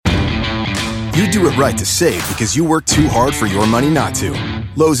You do it right to save because you work too hard for your money not to.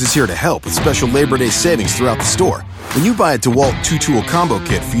 Lowe's is here to help with special Labor Day savings throughout the store. When you buy a DeWalt 2-tool combo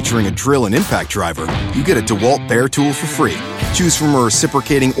kit featuring a drill and impact driver, you get a DeWalt Bear tool for free. Choose from a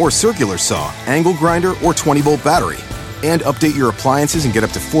reciprocating or circular saw, angle grinder, or 20-volt battery. And update your appliances and get up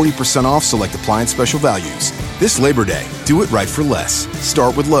to 40% off select appliance special values. This Labor Day, do it right for less.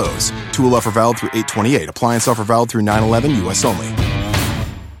 Start with Lowe's. Tool offer valid through 8/28. Appliance offer valid through 9/11, U.S. only.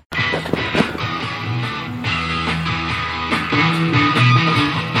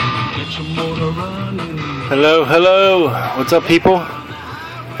 Hello. What's up, people?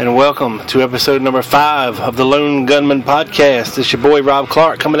 And welcome to episode number 5 of the Lone Gunman Podcast. It's your boy Rob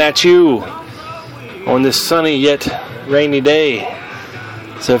Clark coming at you on this sunny yet rainy day.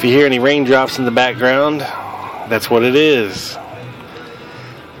 So if you hear any raindrops in the background, that's what it is.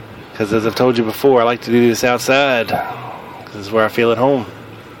 Because as I've told you before, I like to do this outside. This is where I feel at home.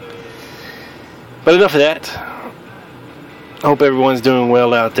 But enough of that. I hope everyone's doing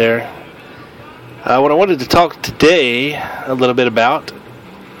well out there. What I wanted to talk today a little bit about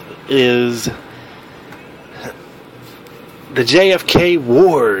is the JFK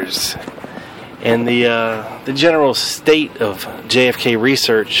wars and the general state of JFK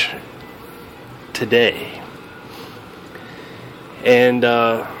research today. And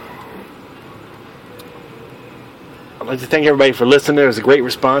I'd like to thank everybody for listening. There was a great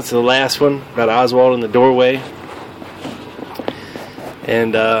response to the last one about Oswald in the doorway.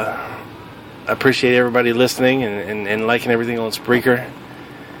 And I appreciate everybody listening and liking everything on Spreaker.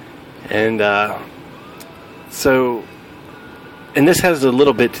 And and this has a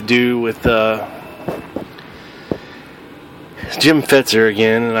little bit to do with Jim Fetzer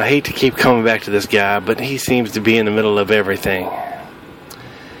again. And I hate to keep coming back to this guy, but he seems to be in the middle of everything.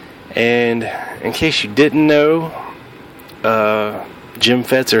 And in case you didn't know, Jim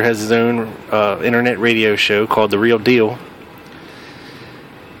Fetzer has his own internet radio show called The Real Deal,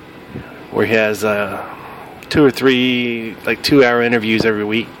 where he has 2 or 3 2-hour interviews every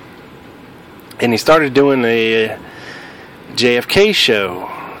week. And he started doing a JFK show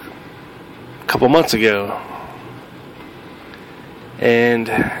a couple months ago. And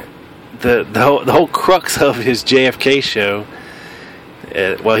the whole crux of his JFK show,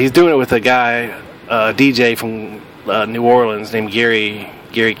 he's doing it with a guy, a DJ from New Orleans named Gary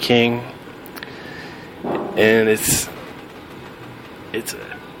King. And it's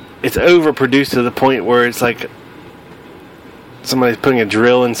overproduced to the point where it's like somebody's putting a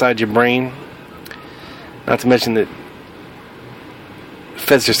drill inside your brain. Not to mention that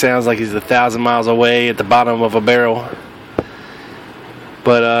Fetzer sounds like he's 1,000 miles away at the bottom of a barrel.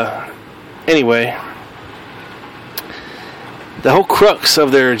 But anyway, the whole crux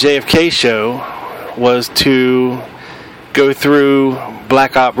of their JFK show was to go through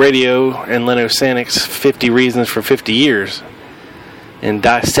Black Op Radio and Leno Sanik's 50 Reasons for 50 Years. And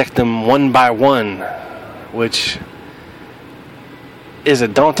dissect them one by one, which is a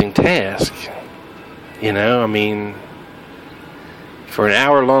daunting task. You know, I mean, for an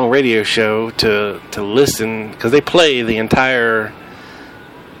hour-long radio show to listen, because they play the entire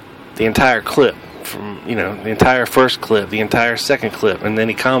clip from, the entire first clip, the entire second clip, and then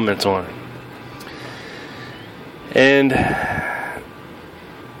he comments on it. And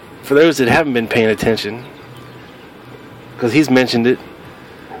for those that haven't been paying attention, because he's mentioned it,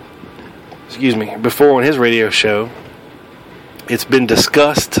 before on his radio show, it's been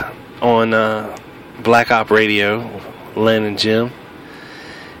discussed on Black Op Radio, Len and Jim.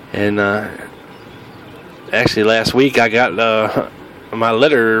 And actually last week I got my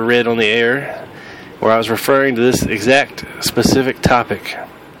letter read on the air where I was referring to this exact specific topic.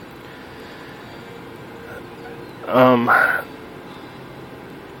 I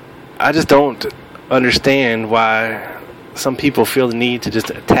just don't understand why some people feel the need to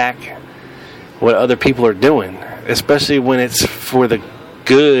just attack what other people are doing, especially when it's for the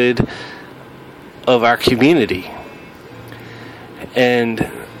good of our community. And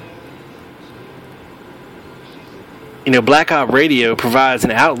Black Op Radio provides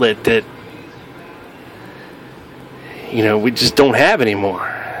an outlet that we just don't have anymore.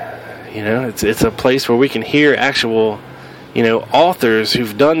 It's a place where we can hear actual authors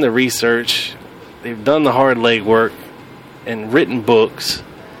who've done the research, they've done the hard legwork and written books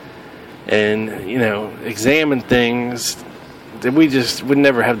and examine things that we just would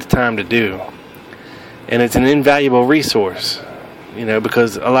never have the time to do. And it's an invaluable resource,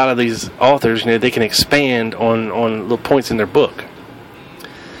 because a lot of these authors, they can expand on little points in their book.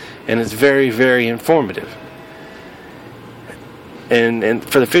 And it's very, very informative. And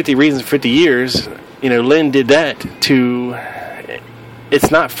for the 50 Reasons for 50 Years, Lynn did that to it's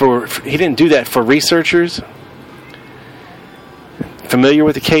not for, he didn't do that for researchers familiar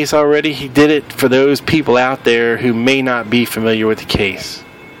with the case already. He did it for those people out there who may not be familiar with the case,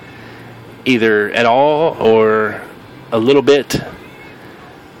 either at all or a little bit.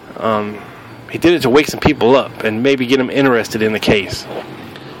 He did it to wake some people up and maybe get them interested in the case.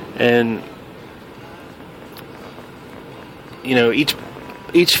 And you know, each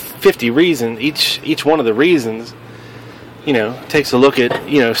 50 reasons, each one of the reasons, you know, takes a look at,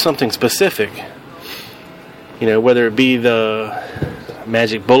 you know, something specific. You know, whether it be the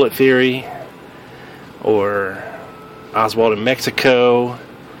magic bullet theory or Oswald in Mexico,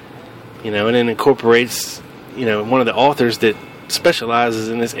 you know, and then incorporates, you know, one of the authors that specializes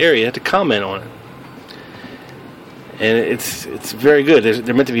in this area to comment on it. And it's very good.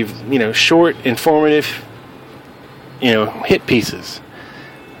 They're meant to be, you know, short, informative, you know, hit pieces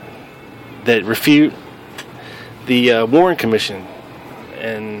that refute the Warren Commission.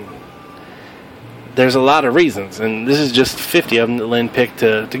 And there's a lot of reasons, and this is just 50 of them that Lynn picked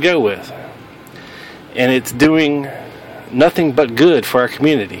to go with. And it's doing nothing but good for our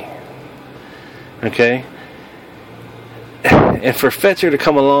community. Okay? And for Fetzer to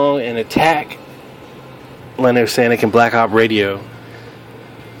come along and attack Leno Sanik and Black Op Radio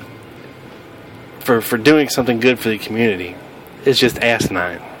for doing something good for the community is just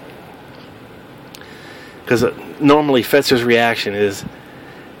asinine. Because normally Fetzer's reaction is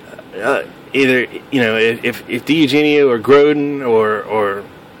either, you know, if DiEugenio or Grodin or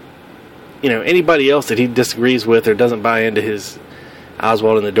you know, anybody else that he disagrees with or doesn't buy into his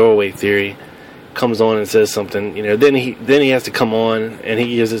Oswald in the doorway theory comes on and says something, you know, then he has to come on and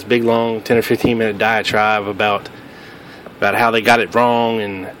he gives this big long 10 or 15 minute diatribe about how they got it wrong,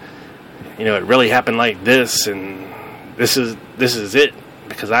 and you know, it really happened like this, and this is it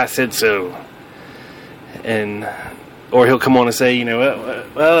because I said so. And or he'll come on and say, you know,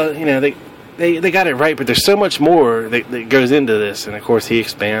 well, you know, they got it right, but there's so much more that goes into this, and of course he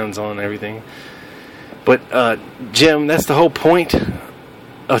expands on everything. But Jim, that's the whole point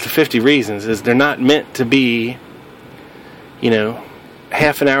of the 50 reasons, is they're not meant to be, you know,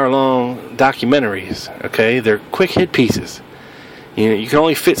 half an hour long documentaries. Okay, they're quick hit pieces. You know, you can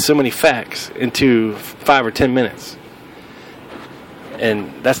only fit so many facts into 5 or 10 minutes.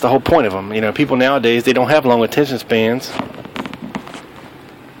 And that's the whole point of them. You know, people nowadays, they don't have long attention spans.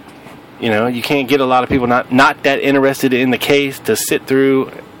 You know, you can't get a lot of people not that interested in the case to sit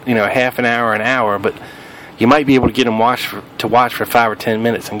through, you know, half an hour, an hour, but you might be able to get them to watch for 5 or 10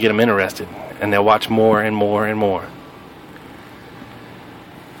 minutes and get them interested, and they'll watch more and more and more.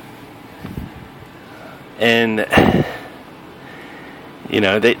 And you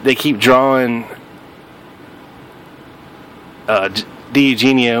know, they keep drawing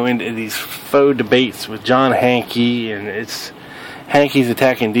DiEugenio into these faux debates with John Hankey, and it's Hankey's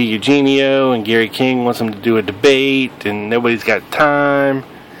attacking DiEugenio, and Gary King wants him to do a debate, and nobody's got time.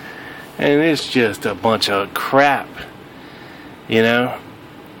 And it's just a bunch of crap, you know.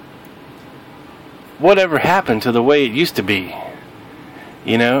 Whatever happened to the way it used to be,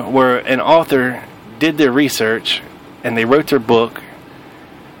 you know, where an author did their research and they wrote their book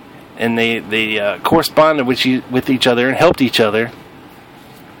and they corresponded with each other and helped each other,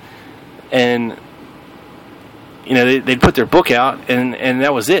 and you know, they'd put their book out and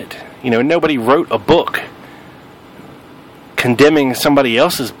that was it. You know, nobody wrote a book condemning somebody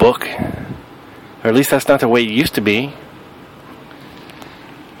else's book, or at least that's not the way it used to be.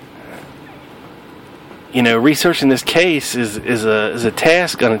 You know, researching this case is a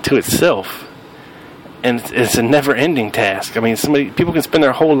task unto itself, and it's a never-ending task. I mean, people can spend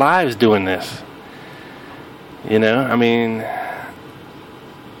their whole lives doing this. You know, I mean,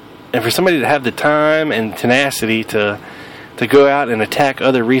 and for somebody to have the time and tenacity to go out and attack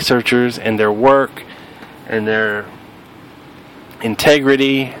other researchers and their work and their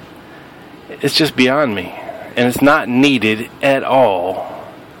integrity, it's just beyond me, and it's not needed at all.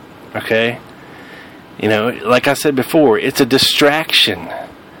 Okay, you know, like I said before, it's a distraction.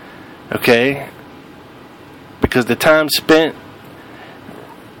 Okay, because the time spent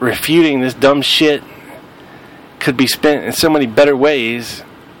refuting this dumb shit could be spent in so many better ways.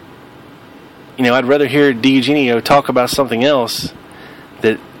 You know, I'd rather hear DiEugenio talk about something else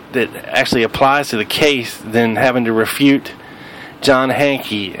that actually applies to the case than having to refute John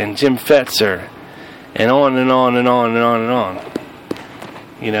Hankey and Jim Fetzer and on and on and on and on and on.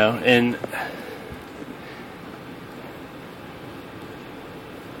 You know, and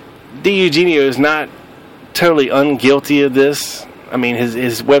DiEugenio is not totally unguilty of this. I mean,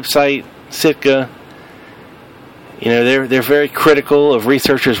 his website, Sitka, you know, they're very critical of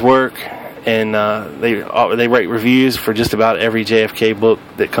researchers' work, and they write reviews for just about every JFK book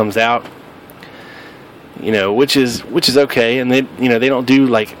that comes out. Which is okay, and they don't do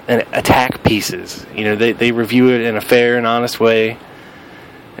like attack pieces. They review it in a fair and honest way,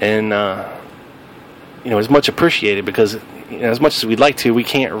 and it's much appreciated because as much as we'd like to, we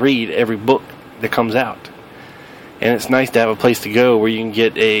can't read every book that comes out, and it's nice to have a place to go where you can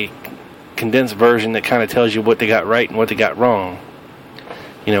get a condensed version that kind of tells you what they got right and what they got wrong,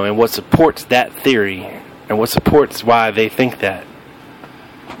 and what supports that theory and what supports why they think that,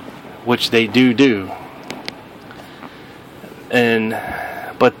 which they do.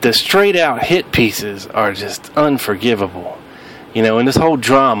 But the straight out hit pieces are just unforgivable, and this whole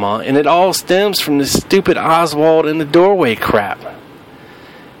drama, and it all stems from this stupid Oswald in the doorway crap.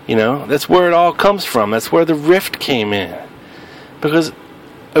 That's where it all comes from. That's where the rift came in, because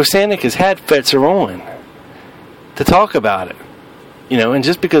Osanik has had Fetzer on to talk about it, and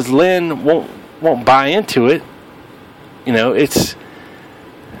just because Lynn won't buy into it,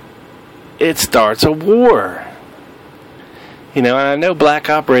 it starts a war. And I know Black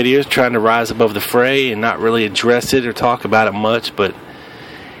Op Radio is trying to rise above the fray and not really address it or talk about it much, but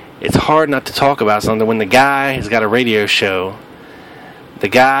it's hard not to talk about something when the guy has got a radio show. The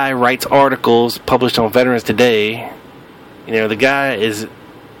guy writes articles published on Veterans Today. The guy he's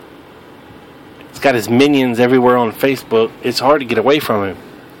got his minions everywhere on Facebook. It's hard to get away from him.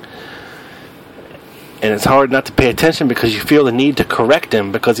 And it's hard not to pay attention because you feel the need to correct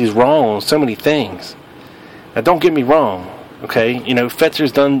him because he's wrong on so many things. Now, don't get me wrong. Okay,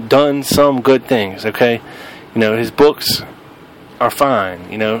 Fetzer's done some good things. Okay, his books are fine.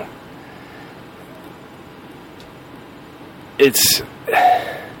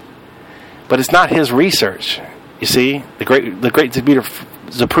 But it's not his research. You see, the great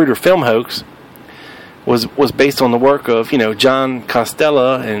Zapruder film hoax was based on the work of John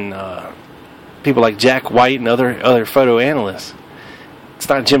Costella and people like Jack White and other photo analysts. It's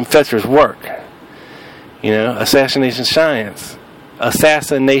not Jim Fetzer's work. Assassination science.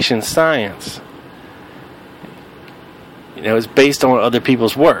 It's based on other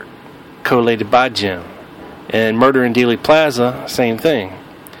people's work, collated by Jim. And Murder in Dealey Plaza, same thing.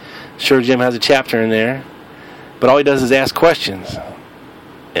 Sure, Jim has a chapter in there, but all he does is ask questions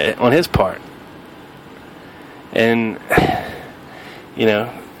on his part. And,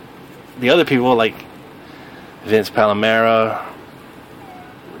 the other people like Vince Palomera,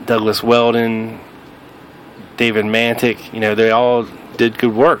 Douglas Weldon, David Mantic, they all did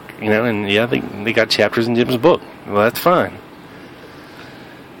good work, and they got chapters in Jim's book. Well, that's fine.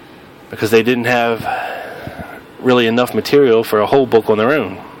 Because they didn't have really enough material for a whole book on their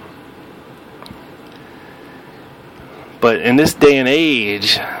own. But in this day and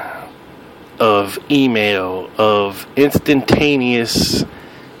age of email, of instantaneous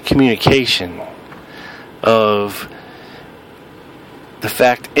communication, of the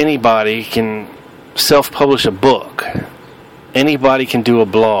fact anybody can self-publish a book, anybody can do a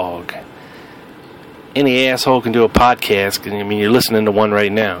blog, any asshole can do a podcast. You're listening to one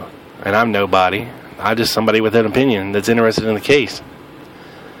right now, and I'm nobody. I'm just somebody with an opinion that's interested in the case.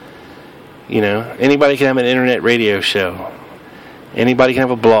 Anybody can have an internet radio show, anybody can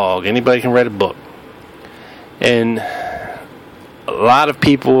have a blog, anybody can write a book, and a lot of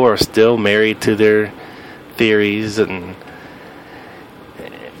people are still married to their theories, and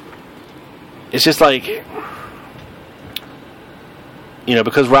it's just like,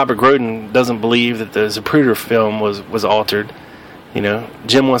 because Robert Groden doesn't believe that the Zapruder film was altered,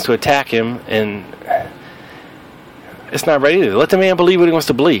 Jim wants to attack him, and it's not right either. Let the man believe what he wants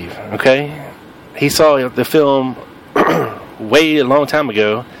to believe, okay? He saw the film way a long time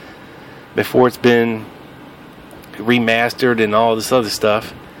ago, before it's been remastered and all this other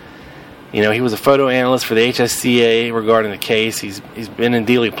stuff. He was a photo analyst for the HSCA regarding the case. He's been in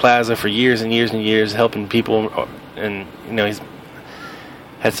Dealey Plaza for years and years and years, helping people, and he's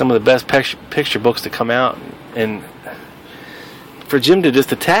had some of the best picture books to come out. And for Jim to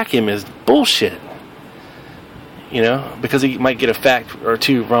just attack him is bullshit. Because he might get a fact or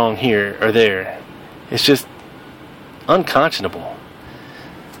two wrong here or there. It's just unconscionable.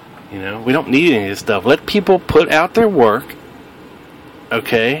 We don't need any of this stuff. Let people put out their work,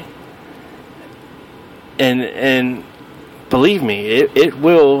 okay? And believe me, it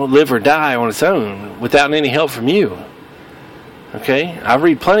will live or die on its own without any help from you. Okay? I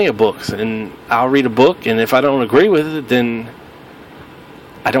read plenty of books, and I'll read a book, and if I don't agree with it, then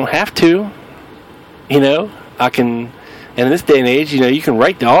I don't have to. I can, and in this day and age, you can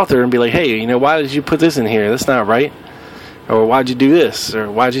write the author and be like, hey, why did you put this in here? That's not right. Or why'd you do this?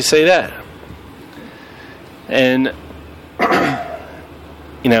 Or why'd you say that? And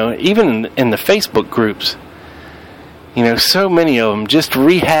even in the Facebook groups, so many of them just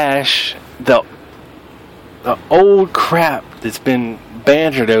rehash the old crap that's been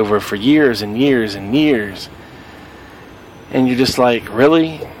bantered over for years and years and years. And you're just like,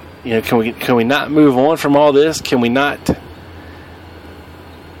 really? Can we not move on from all this? Can we not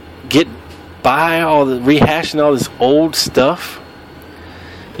get by all the rehashing all this old stuff?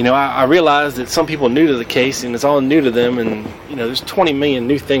 I realize that some people are new to the case, and it's all new to them, and there's 20 million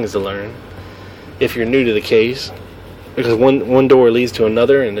new things to learn if you're new to the case, because one door leads to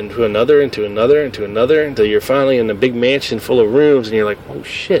another, and then to another, and to another, and to another, until you're finally in a big mansion full of rooms, and you're like, oh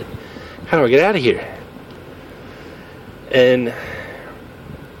shit, how do I get out of here? And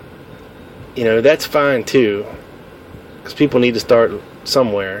that's fine too, because people need to start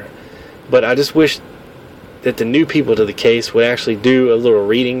somewhere. But I just wish that the new people to the case would actually do a little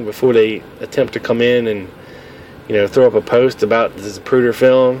reading before they attempt to come in and throw up a post about the Zapruder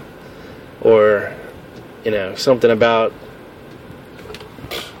film, or something about,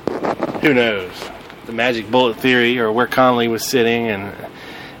 who knows, the magic bullet theory, or where Connolly was sitting, and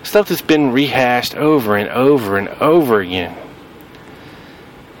stuff that's been rehashed over and over and over again.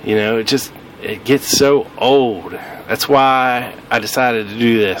 It gets so old. That's why I decided to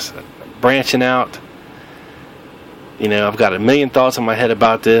do this, branching out. I've got a million thoughts in my head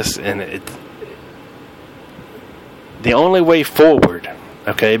about this, and the only way forward,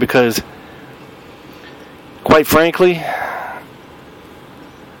 okay, because quite frankly,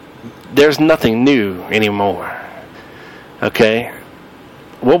 there's nothing new anymore, okay?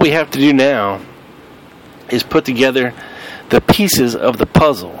 What we have to do now is put together the pieces of the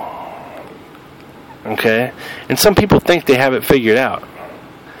puzzle, okay? And some people think they have it figured out.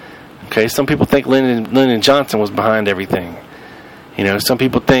 Okay, some people think Lyndon Johnson was behind everything. Some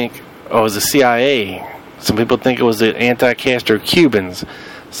people think, it was the CIA. Some people think it was the anti-Castro Cubans.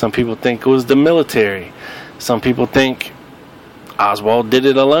 Some people think it was the military. Some people think Oswald did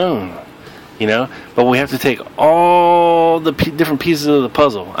it alone. But we have to take all the different pieces of the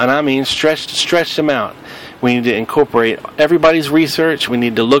puzzle, and I mean stretch them out. We need to incorporate everybody's research. We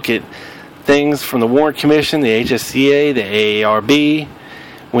need to look at things from the Warren Commission, the HSCA, the AARB.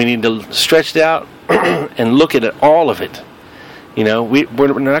 We need to stretch it out and look at all of it. We're not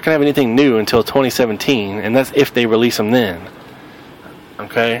going to have anything new until 2017, and that's if they release them then.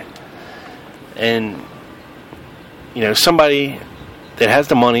 Okay? And, somebody that has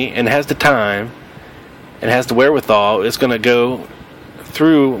the money and has the time and has the wherewithal is going to go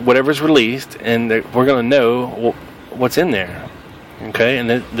through whatever's released, and we're going to know what's in there. Okay? And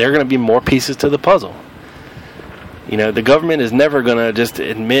there are going to be more pieces to the puzzle. The government is never going to just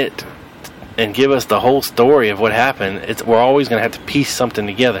admit and give us the whole story of what happened. We're always going to have to piece something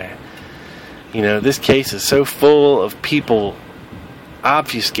together. This case is so full of people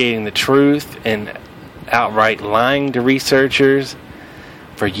obfuscating the truth and outright lying to researchers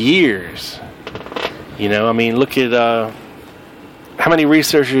for years. Look at how many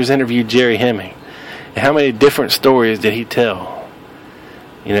researchers interviewed Jerry Hemming, and how many different stories did he tell.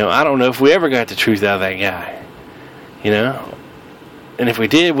 I don't know if we ever got the truth out of that guy. And if we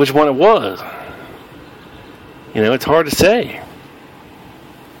did, which one it was. It's hard to say.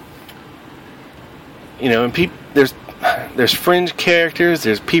 And there's fringe characters,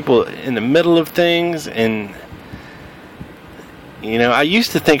 there's people in the middle of things, and I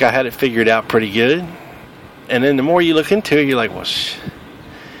used to think I had it figured out pretty good, and then the more you look into it, you're like, well,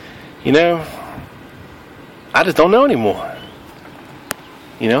 I just don't know anymore.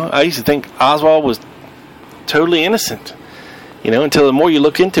 I used to think Oswald was totally innocent, until the more you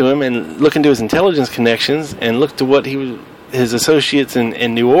look into him and look into his intelligence connections and look to what his associates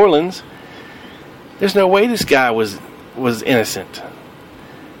in New Orleans, there's no way this guy was innocent.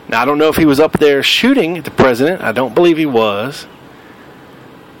 Now, I don't know if he was up there shooting at the president. I don't believe he was,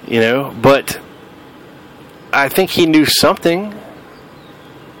 but I think he knew something.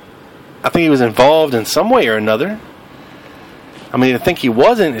 I think he was involved in some way or another. To think he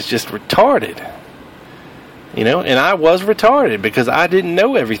wasn't is just retarded. And I was retarded because I didn't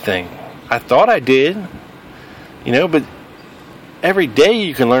know everything. I thought I did. But every day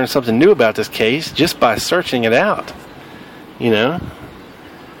you can learn something new about this case just by searching it out.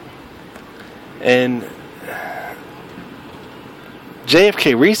 And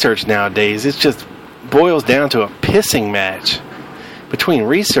JFK research nowadays, it just boils down to a pissing match between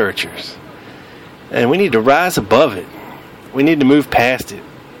researchers. And we need to rise above it. We need to move past it.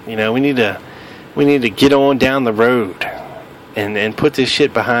 We need to get on down the road and put this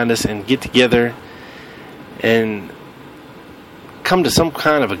shit behind us and get together and come to some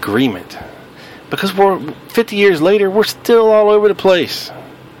kind of agreement. Because we're 50 years later, we're still all over the place.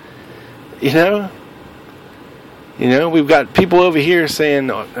 You know, we've got people over here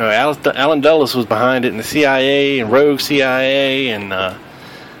saying Alan Dulles was behind it, and the CIA and rogue CIA, and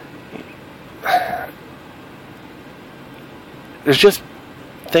there's just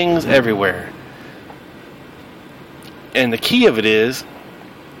things everywhere. And the key of it is,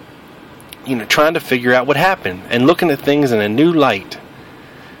 trying to figure out what happened and looking at things in a new light.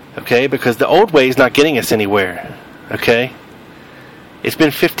 Okay? Because the old way is not getting us anywhere. Okay? It's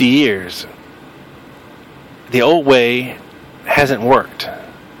been 50 years. The old way hasn't worked.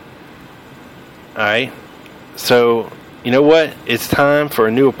 Alright? So, you know what? It's time for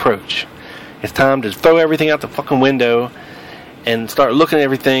a new approach. It's time to throw everything out the fucking window and start looking at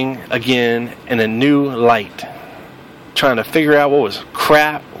everything again in a new light. Trying to figure out what was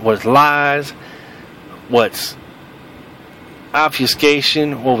crap, what was lies, what's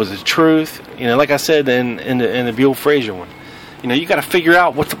obfuscation, what was the truth. Like I said in the Buell Frazier one. You got to figure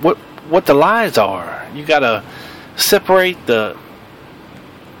out what the lies are. You got to separate the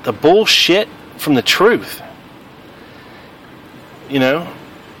bullshit from the truth.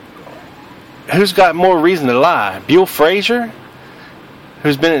 Who's got more reason to lie? Buell Frazier,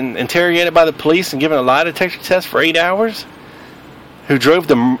 who's been interrogated by the police and given a lie detector test for 8 hours, who drove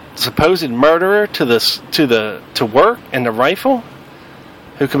the supposed murderer to work in the rifle,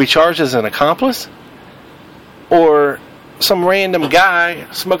 who could be charged as an accomplice, or some random guy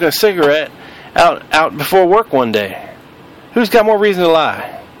smoking a cigarette out before work one day? Who's got more reason to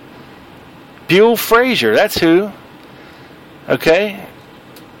lie? Buell Frazier, that's who. Okay?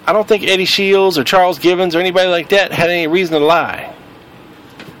 I don't think Eddie Shields or Charles Gibbons or anybody like that had any reason to lie.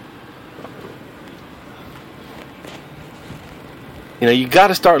 You got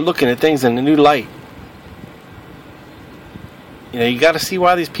to start looking at things in a new light. You got to see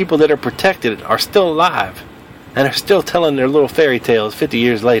why these people that are protected are still alive and are still telling their little fairy tales 50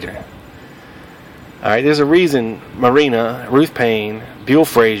 years later. Alright, there's a reason Marina, Ruth Payne, Buell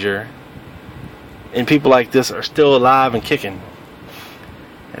Frazier, and people like this are still alive and kicking.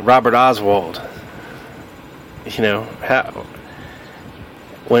 And Robert Oswald.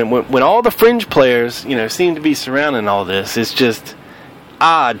 When all the fringe players, seem to be surrounding all this, it's just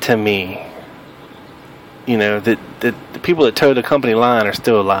odd to me, that the people that toe the company line are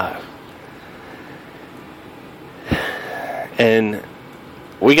still alive. And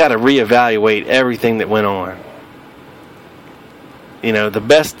we got to reevaluate everything that went on.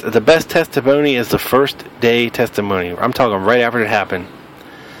 The best testimony is the first day testimony. I'm talking right after it happened.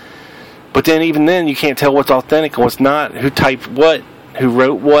 But then even then you can't tell what's authentic and what's not, who typed what, who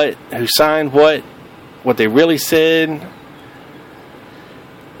wrote what, who signed what they really said,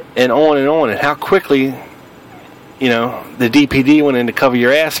 and on, and how quickly, the DPD went into cover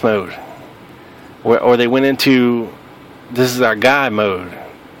your ass mode, or they went into this is our guy mode.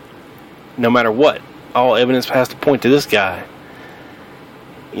 No matter what, all evidence has to point to this guy.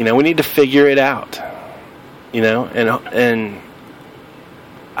 We need to figure it out. And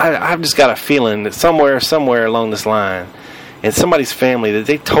I've just got a feeling that somewhere along this line, in somebody's family, that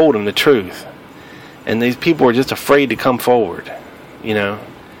they told them the truth, and these people were just afraid to come forward.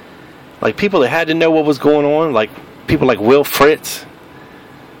 Like people that had to know what was going on, like people like Will Fritz.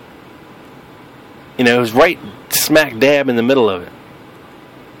 Who's right smack dab in the middle of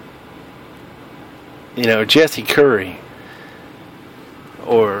it. Jesse Curry,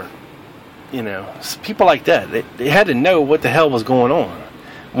 or people like that. They had to know what the hell was going on.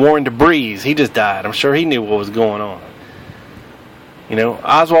 Warren DeBreeze, he just died. I'm sure he knew what was going on.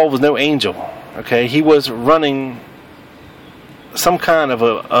 Oswald was no angel. Okay, he was running some kind of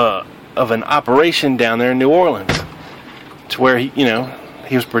an operation down there in New Orleans, to where he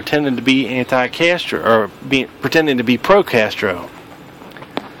was pretending to be anti-Castro, or pretending to be pro-Castro.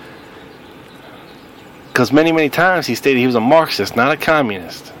 Because many times he stated he was a Marxist, not a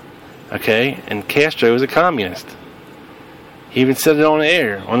communist. Okay, and Castro was a communist. He even said it on the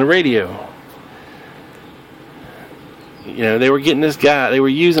air, on the radio. They were getting this guy, they were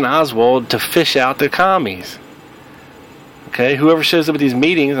using Oswald to fish out the commies. Okay, whoever shows up at these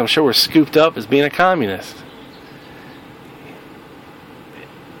meetings, I'm sure, were scooped up as being a communist.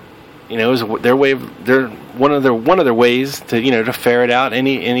 It was their way of one of their ways to to ferret out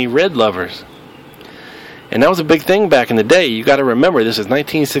any red lovers. And that was a big thing back in the day. You got to remember, this is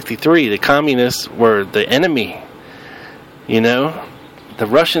 1963. The communists were the enemy. The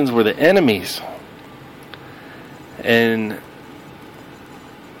Russians were the enemies. And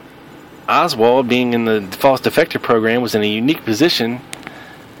Oswald, being in the false defector program, was in a unique position,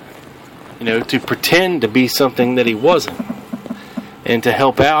 to pretend to be something that he wasn't, and to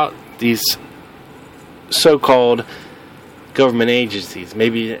help out these so-called government agencies,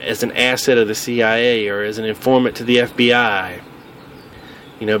 maybe as an asset of the CIA or as an informant to the FBI.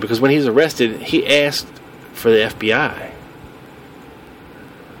 You know, because when he's arrested, he asked for the FBI.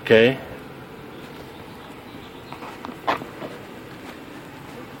 Okay?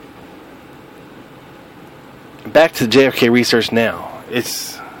 Back to the JFK research now.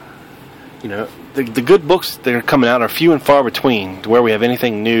 It's, you know, the good books that are coming out are few and far between to where we have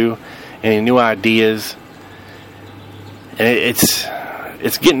anything new, any new ideas. And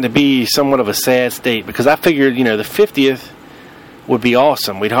it's getting to be somewhat of a sad state, because I figured, you know, the 50th would be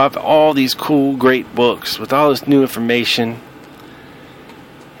awesome. We'd have all these cool, great books with all this new information.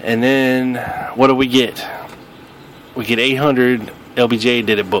 And then, what do we get? We get 800 LBJ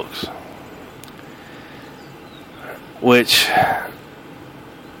did it books. Which,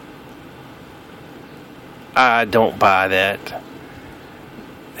 I don't buy that.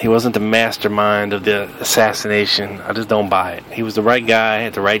 He wasn't the mastermind of the assassination. I just don't buy it. He was the right guy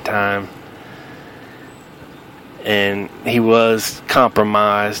at the right time. And he was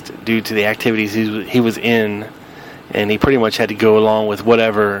compromised due to the activities he was in. And he pretty much had to go along with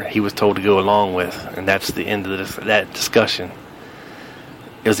whatever he was told to go along with. And that's the end of that discussion.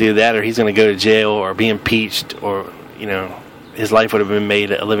 It was either that or he's going to go to jail or be impeached, or, you know, his life would have been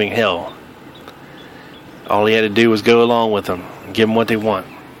made a living hell. All he had to do was go along with them and give them what they want.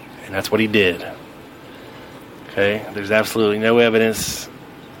 And that's what he did. Okay? There's absolutely no evidence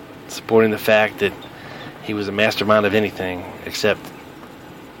supporting the fact that he was a mastermind of anything except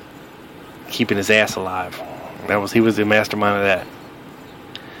keeping his ass alive. He was the mastermind of that.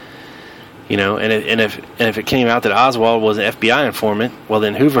 You know, and if it came out that Oswald was an FBI informant, well,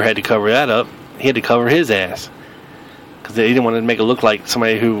 then Hoover had to cover that up. He had to cover his ass, because he didn't want to make it look like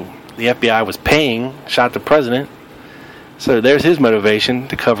somebody who the FBI was paying shot the president. So there's his motivation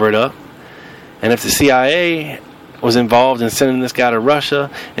to cover it up. And if the CIA was involved in sending this guy to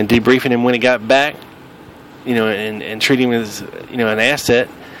Russia and debriefing him when he got back, you know, and treating him as, you know, an asset,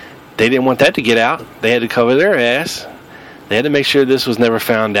 they didn't want that to get out. They had to cover their ass. They had to make sure this was never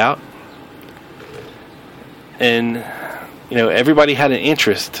found out. And, you know, everybody had an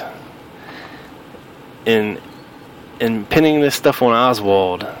interest in pinning this stuff on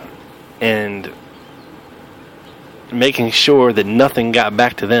Oswald and making sure that nothing got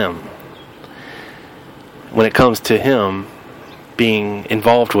back to them when it comes to him being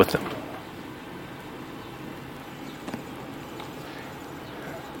involved with them.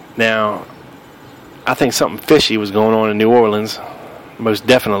 Now, I think something fishy was going on in New Orleans, most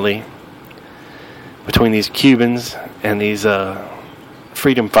definitely, between these Cubans and these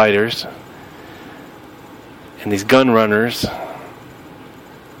freedom fighters and these gun runners.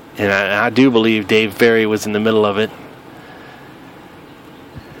 And I do believe Dave Ferry was in the middle of it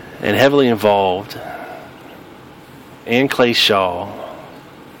and heavily involved, and Clay Shaw,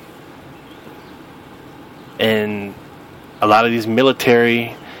 and a lot of these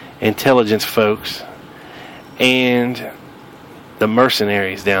military intelligence folks, and the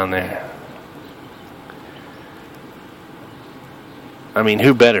mercenaries down there. I mean,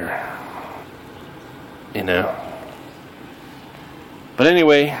 who better? You know. But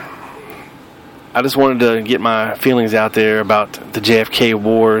anyway, I just wanted to get my feelings out there about the JFK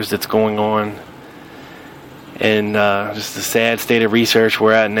wars that's going on, and just the sad state of research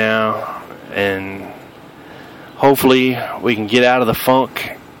we're at now. And hopefully we can get out of the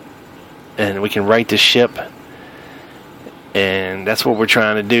funk and we can right the ship. And that's what we're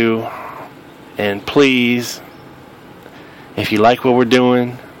trying to do. And please, if you like what we're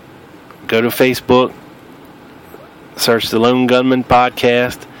doing, go to Facebook, search the Lone Gunman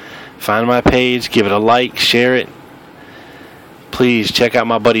Podcast, find my page, give it a like, share it. Please check out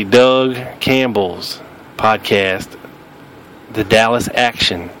my buddy Doug Campbell's podcast, The Dallas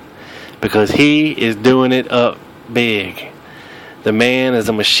Action, because he is doing it up big. The man is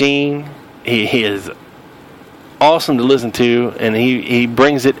a machine. He is awesome to listen to, and he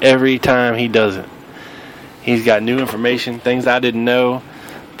brings it every time he does it. He's got new information, things I didn't know,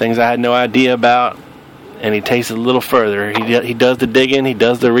 things I had no idea about, and he takes it a little further. He does the digging, he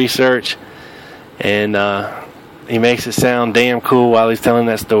does the research, and he makes it sound damn cool while he's telling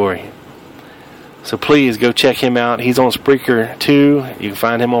that story. So please go check him out. He's on Spreaker too. You can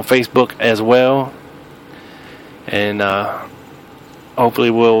find him on Facebook as well. And hopefully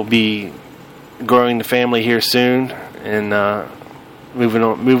we'll be growing the family here soon and moving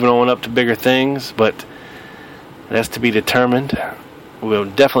on up to bigger things. But that's to be determined. We'll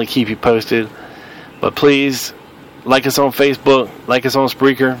definitely keep you posted. But please, like us on Facebook, like us on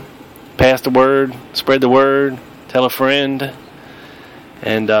Spreaker, pass the word, spread the word, tell a friend.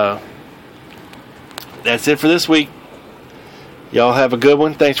 And that's it for this week. Y'all have a good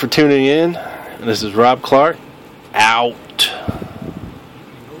one. Thanks for tuning in. This is Rob Clark, out.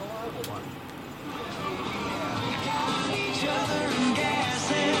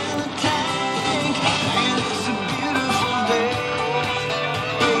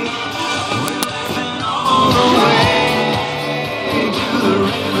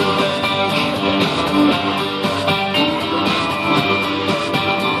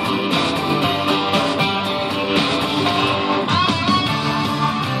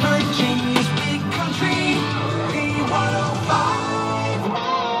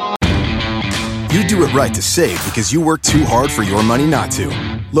 You do it right to save because you work too hard for your money not to.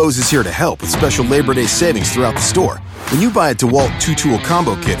 Lowe's is here to help with special Labor Day savings throughout the store. When you buy a DeWalt 2-tool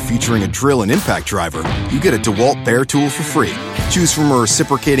combo kit featuring a drill and impact driver, you get a DeWalt bare tool for free. Choose from a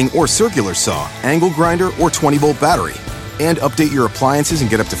reciprocating or circular saw, angle grinder, or 20-volt battery. And update your appliances and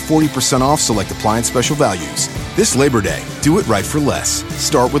get up to 40% off select appliance special values. This Labor Day, do it right for less.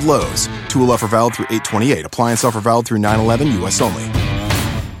 Start with Lowe's. Tool offer valid through 8/28. Appliance offer valid through 9/11, U.S. only.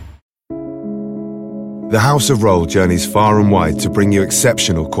 The House of Roll journeys far and wide to bring you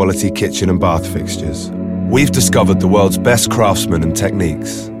exceptional quality kitchen and bath fixtures. We've discovered the world's best craftsmen and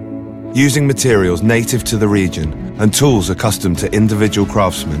techniques. Using materials native to the region and tools accustomed to individual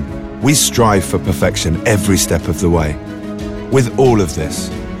craftsmen, we strive for perfection every step of the way. With all of this,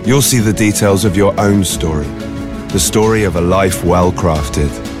 you'll see the details of your own story, the story of a life well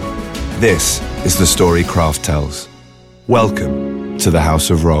crafted. This is the story Craft tells. Welcome to the House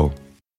of Roll.